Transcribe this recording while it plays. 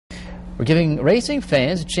We're giving racing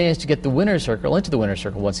fans a chance to get the winner's circle into the winner's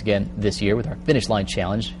circle once again this year with our Finish Line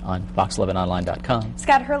Challenge on Fox11online.com.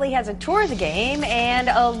 Scott Hurley has a tour of the game and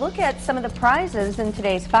a look at some of the prizes in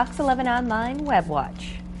today's Fox 11 Online Web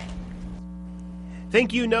Watch.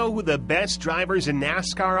 Think you know who the best drivers in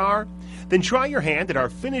NASCAR are? Then try your hand at our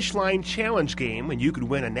Finish Line Challenge game and you could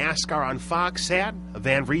win a NASCAR on Fox hat, a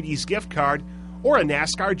Van Vreedy's gift card, or a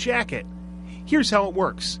NASCAR jacket. Here's how it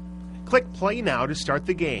works. Click play now to start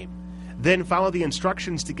the game. Then follow the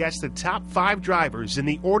instructions to guess the top 5 drivers in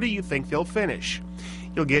the order you think they'll finish.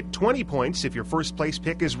 You'll get 20 points if your first place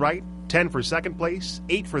pick is right, 10 for second place,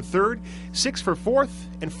 8 for third, 6 for fourth,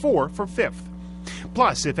 and 4 for fifth.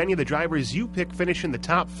 Plus, if any of the drivers you pick finish in the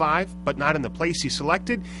top 5 but not in the place you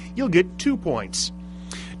selected, you'll get 2 points.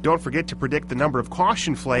 Don't forget to predict the number of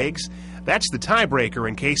caution flags. That's the tiebreaker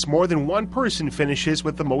in case more than one person finishes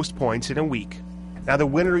with the most points in a week. Now, the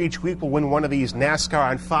winner each week will win one of these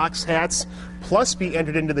NASCAR on Fox hats, plus be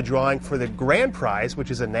entered into the drawing for the grand prize,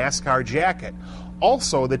 which is a NASCAR jacket.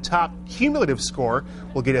 Also, the top cumulative score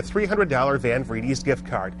will get a $300 Van Vreedy's gift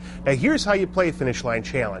card. Now, here's how you play Finish Line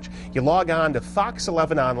Challenge. You log on to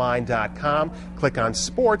Fox11online.com, click on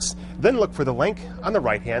Sports, then look for the link on the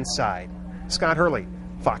right-hand side. Scott Hurley,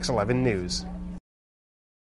 Fox 11 News.